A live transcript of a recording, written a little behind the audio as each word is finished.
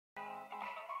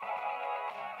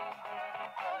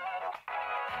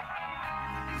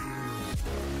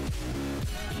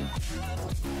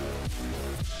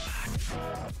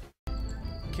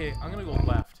Okay, I'm gonna go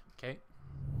left, okay?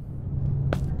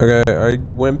 Okay, I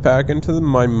went back into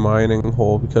my mining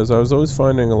hole because I was always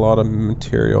finding a lot of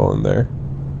material in there.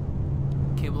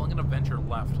 Okay, well I'm gonna venture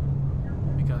left.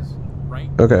 Because right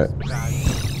Okay. is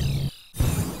bad.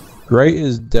 Right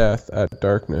is death at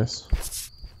darkness.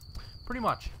 Pretty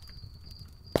much.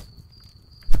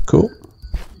 Cool.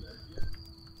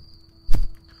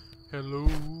 Hello.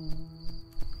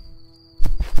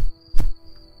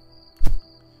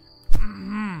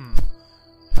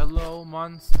 Hello,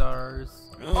 monsters.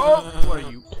 Oh, what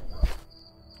are you?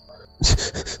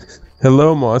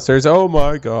 Hello, monsters. Oh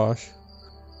my gosh.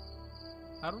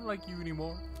 I don't like you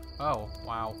anymore. Oh,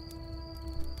 wow.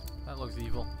 That looks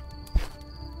evil.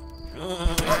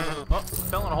 Oh,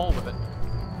 fell in a hole with it.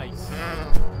 Nice.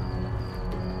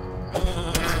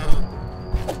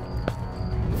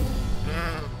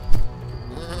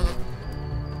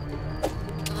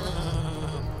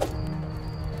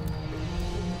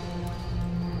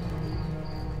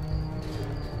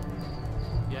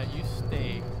 Yeah, you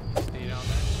stay down there. Okay.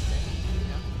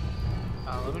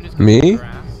 Yeah. Let me just get Me? some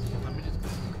grass. Let me just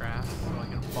get some grass so I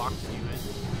can box you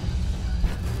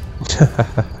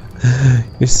in.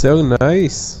 You're so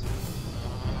nice.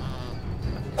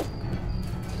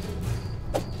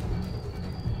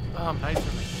 I'm nicer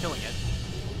than killing it.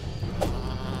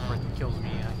 Or it kills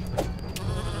me, actually.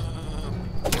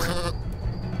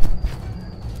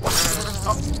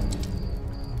 Oh.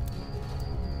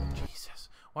 Jesus.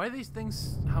 Why do these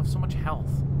things have so much health?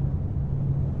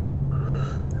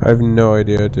 I have no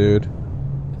idea, dude.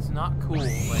 It's not cool.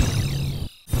 Like,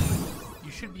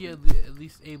 you should be at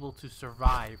least able to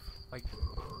survive. Like,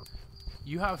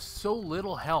 you have so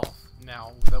little health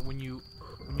now that when you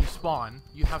spawn,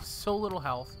 you have so little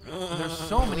health. And there's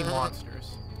so many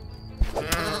monsters.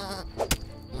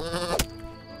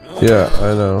 Yeah,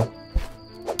 I know.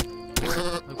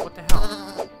 Like, what the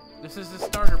hell? This is the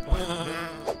starter point.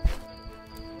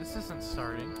 This isn't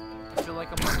starting. I feel like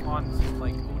I'm on some,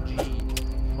 like,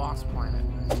 OG boss planet.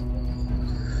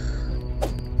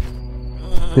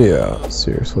 Yeah,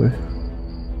 seriously.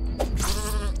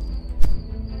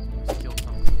 Let's kill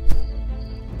something.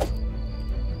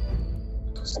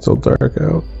 Still dark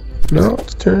out. No,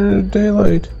 it's turning into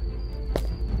daylight.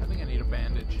 I think I need a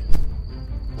bandage.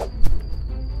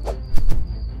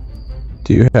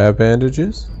 Do you have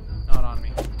bandages? Not on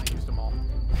me. I used them all.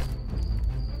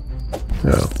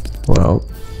 No. Well,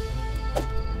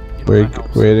 You know, that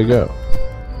helps. way to go.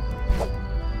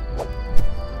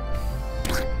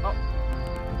 Oh.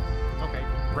 Okay.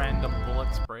 Random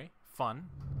bullet spray. Fun.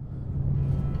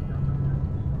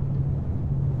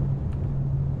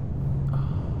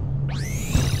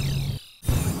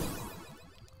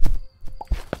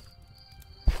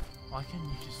 Why can't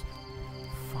you just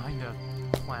find a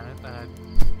planet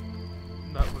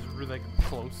that was really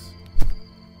close?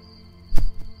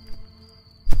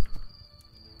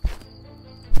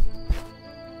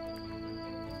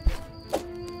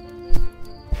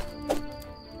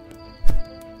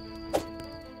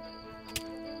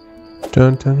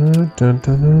 Dun dun dun dun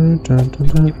dun dun dun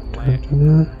dun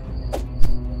dun.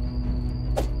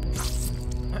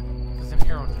 Because an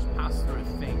arrow just passed through a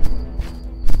thing.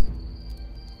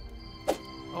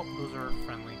 Oh, those are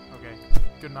friendly. Okay,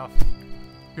 good enough.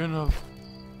 Good enough.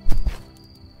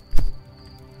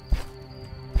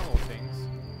 Hello, things.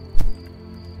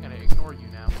 I'm gonna ignore you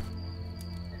now.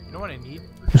 You know what I need?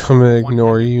 I'm gonna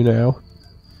ignore you now.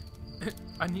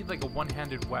 I need like a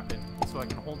one-handed weapon so I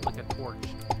can hold like a torch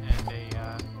and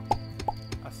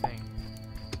a thing.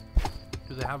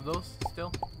 Do they have those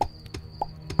still?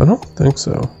 I don't think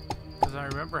so. Because I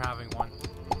remember having one.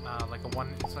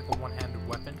 It's like a one-handed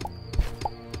weapon.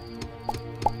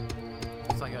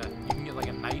 It's like you can get like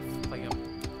a knife, like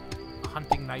a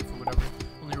hunting knife or whatever.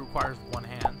 Only requires one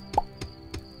hand.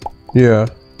 Yeah,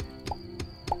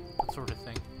 That sort of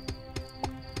thing.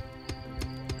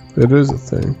 it is a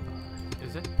thing.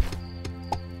 Is it?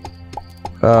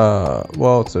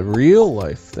 Well, it's a real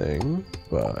life thing,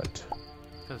 but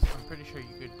Because I'm pretty sure you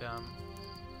could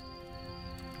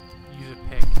use a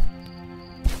pick.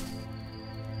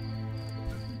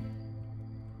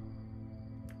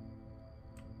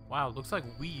 Wow, it looks like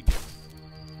weed.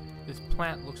 This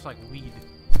plant looks like weed.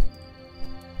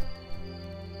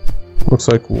 looks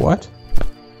like what?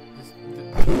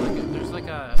 There's like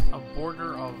a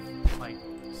border of like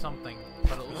something,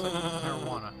 but it looks like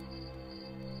marijuana.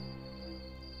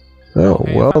 Oh,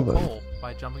 Hey, I well found then. coal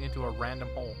by jumping into a random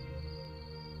hole.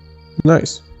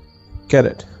 Nice. Get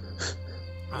it.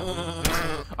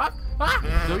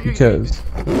 Because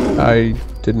I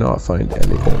did not find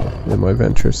anything in my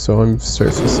ventures, so I'm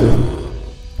surfacing.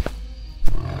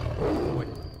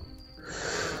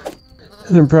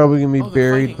 And I'm probably gonna be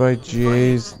buried by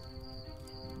Jay's.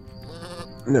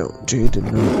 No, Jay did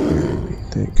not bury me,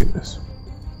 thank goodness.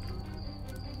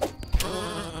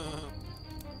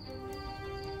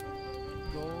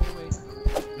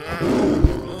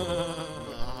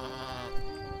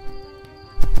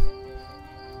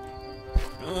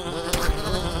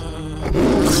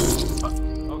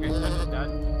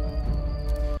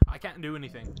 Do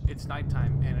anything. It's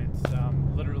nighttime and it's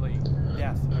literally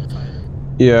death outside.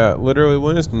 Yeah, literally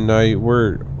when it's night,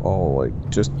 we're all like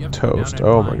just toast.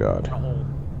 Oh my god.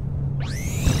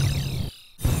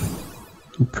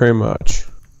 Pretty much.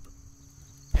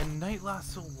 And night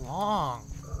lasts so long.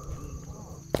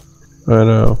 I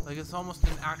know. Like it's almost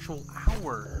an actual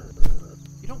hour.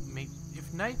 You don't make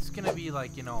if night's gonna be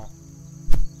like, you know,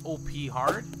 OP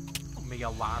hard, don't make it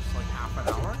last like half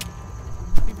an hour.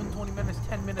 Even 20 minutes,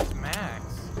 10 minutes max.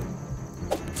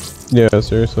 Yeah,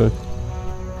 seriously.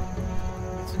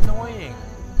 It's annoying.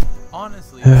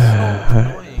 Honestly, it's so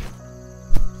annoying.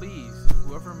 Please,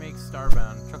 whoever makes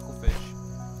Starbound, Chucklefish,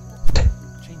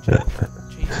 change it.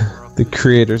 Change it, bro. The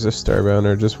creators of Starbound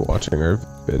are just watching our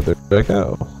vid. They're like,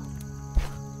 oh.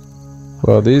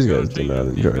 Well, these guys did not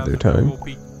enjoy their time.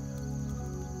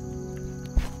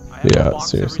 Yeah,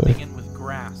 seriously. Everything in with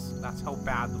grass. That's how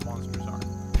bad the monsters are.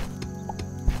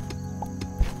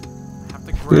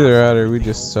 Either that or we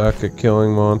just suck at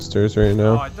killing monsters right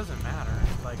now. Oh, it doesn't matter.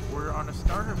 Like, we're on a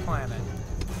starter planet.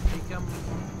 Make them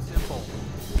simple.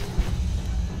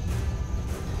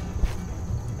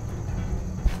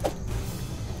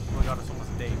 Oh my god, it's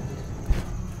almost day.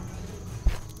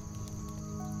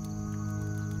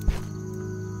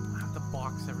 I have to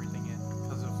box everything in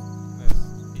because of this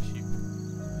issue.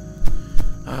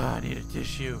 I need a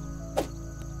tissue.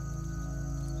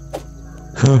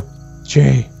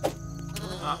 Jay.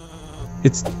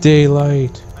 It's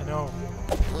daylight. I know.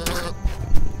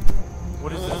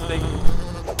 What is this thing?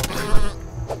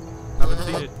 I haven't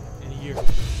seen it in a year.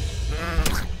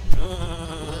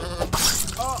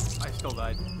 Oh, I still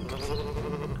died.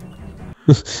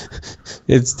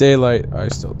 It's daylight. I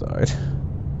still died.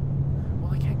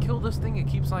 Well, I can't kill this thing. It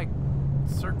keeps like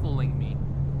circling me.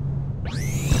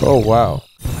 Oh wow.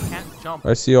 I can't jump.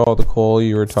 I see all the coal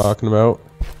you were talking about.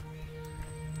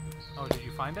 Oh, did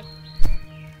you find it?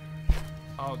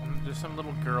 Oh, there's some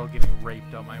little girl getting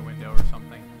raped out my window or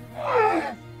something.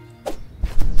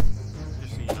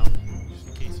 Just so you know. Just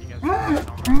in case you guys are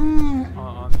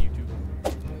on YouTube.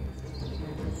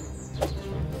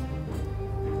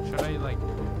 Should I, like...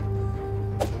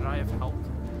 Should I have helped?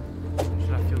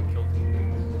 Should I feel guilty?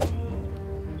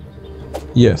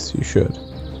 Yes, you should.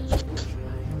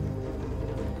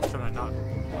 Should I not?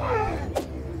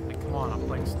 Like, come on, I'm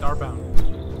playing Starbound.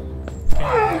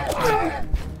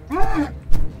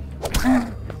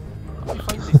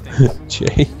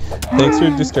 Jay, thanks for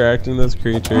distracting those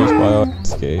creatures while I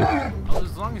escape. Oh,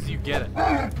 as long as you get it.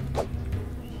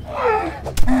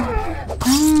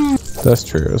 That's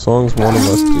true, as long as one of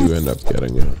us do end up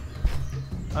getting it.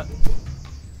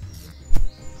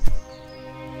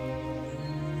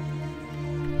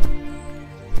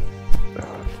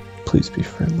 Please be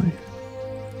friendly.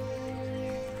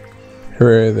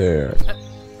 Hooray there.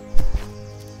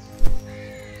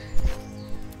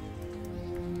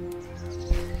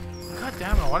 God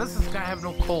damn it, why does this guy have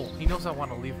no coal? He knows I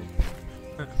want to leave him.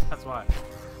 That's why.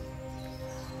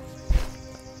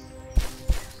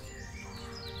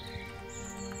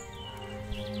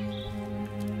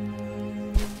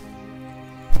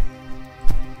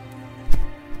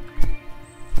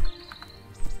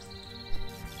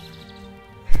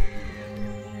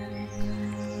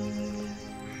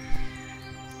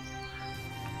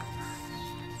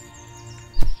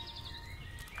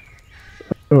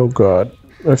 Oh god,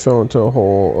 I fell into a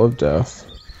hole of death.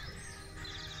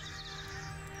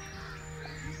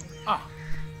 Ah.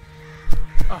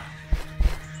 Ah.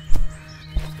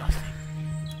 Disgusting.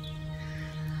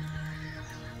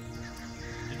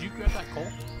 Did you grab that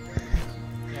coal?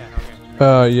 Yeah,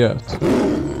 okay. Yes.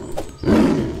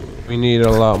 We need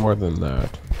a lot more than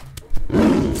that. You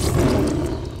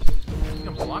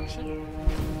can block shit?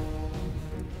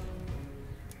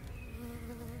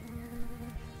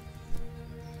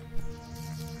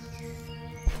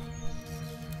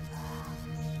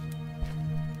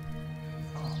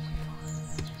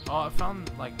 Oh, I found,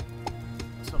 like,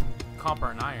 some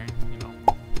copper and iron, you know.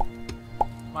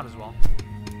 Might as well.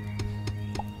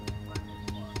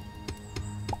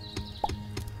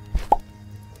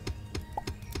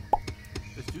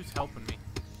 This dude's helping me.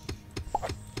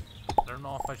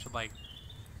 don't know if I should like.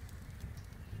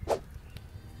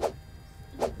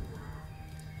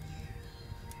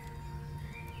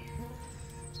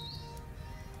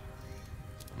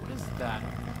 What is that?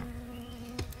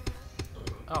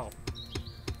 Oh.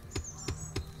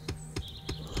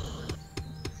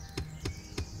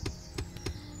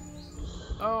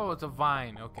 Oh, it's a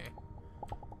vine. Okay.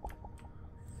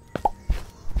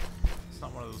 It's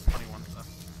not one of those funny ones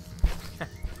though.